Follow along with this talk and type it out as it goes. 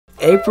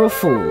April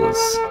Fools,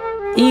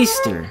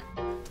 Easter,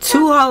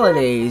 two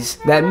holidays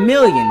that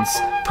millions,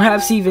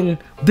 perhaps even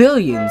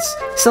billions,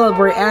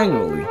 celebrate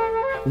annually.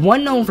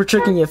 One known for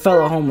tricking your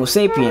fellow Homo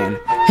sapien,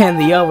 and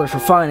the other for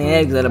finding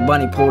eggs that a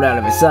bunny pulled out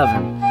of its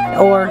oven.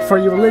 Or, for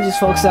you religious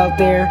folks out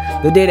there,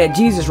 the day that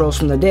Jesus rose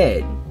from the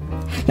dead.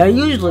 Now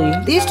usually,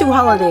 these two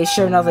holidays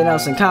share nothing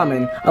else in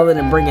common other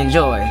than bringing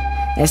joy,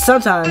 and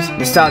sometimes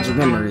nostalgic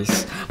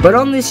memories. But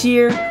on this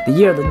year, the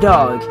year of the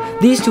dog,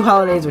 these two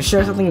holidays will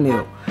share something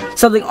new.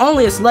 Something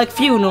only a select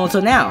few know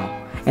until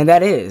now, and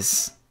that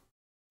is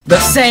the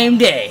same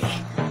day.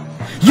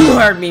 You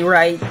heard me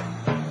right.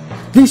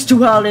 These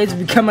two holidays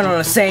will be coming on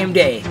the same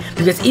day,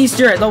 because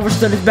Easter has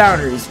overstood its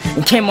boundaries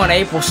and came on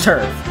April's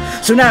turf.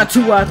 So now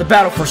two are at the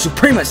battle for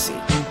supremacy.